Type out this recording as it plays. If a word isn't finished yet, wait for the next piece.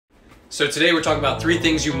So today we're talking about 3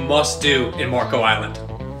 things you must do in Marco Island.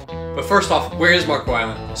 But first off, where is Marco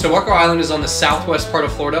Island? So Marco Island is on the southwest part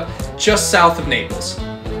of Florida, just south of Naples.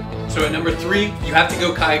 So at number 3, you have to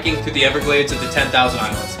go kayaking through the Everglades of the 10,000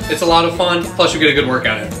 Islands. It's a lot of fun, plus you get a good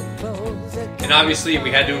workout in. And obviously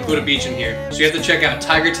we had to include a beach in here. So you have to check out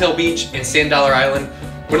Tiger Tail Beach and Sand Dollar Island,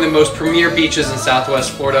 one of the most premier beaches in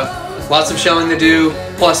southwest Florida. Lots of shelling to do,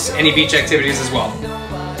 plus any beach activities as well.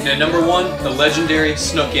 And at number 1, the legendary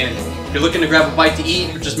Snook Inn. If you're looking to grab a bite to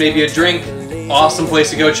eat or just maybe a drink, awesome place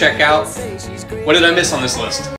to go check out. What did I miss on this list?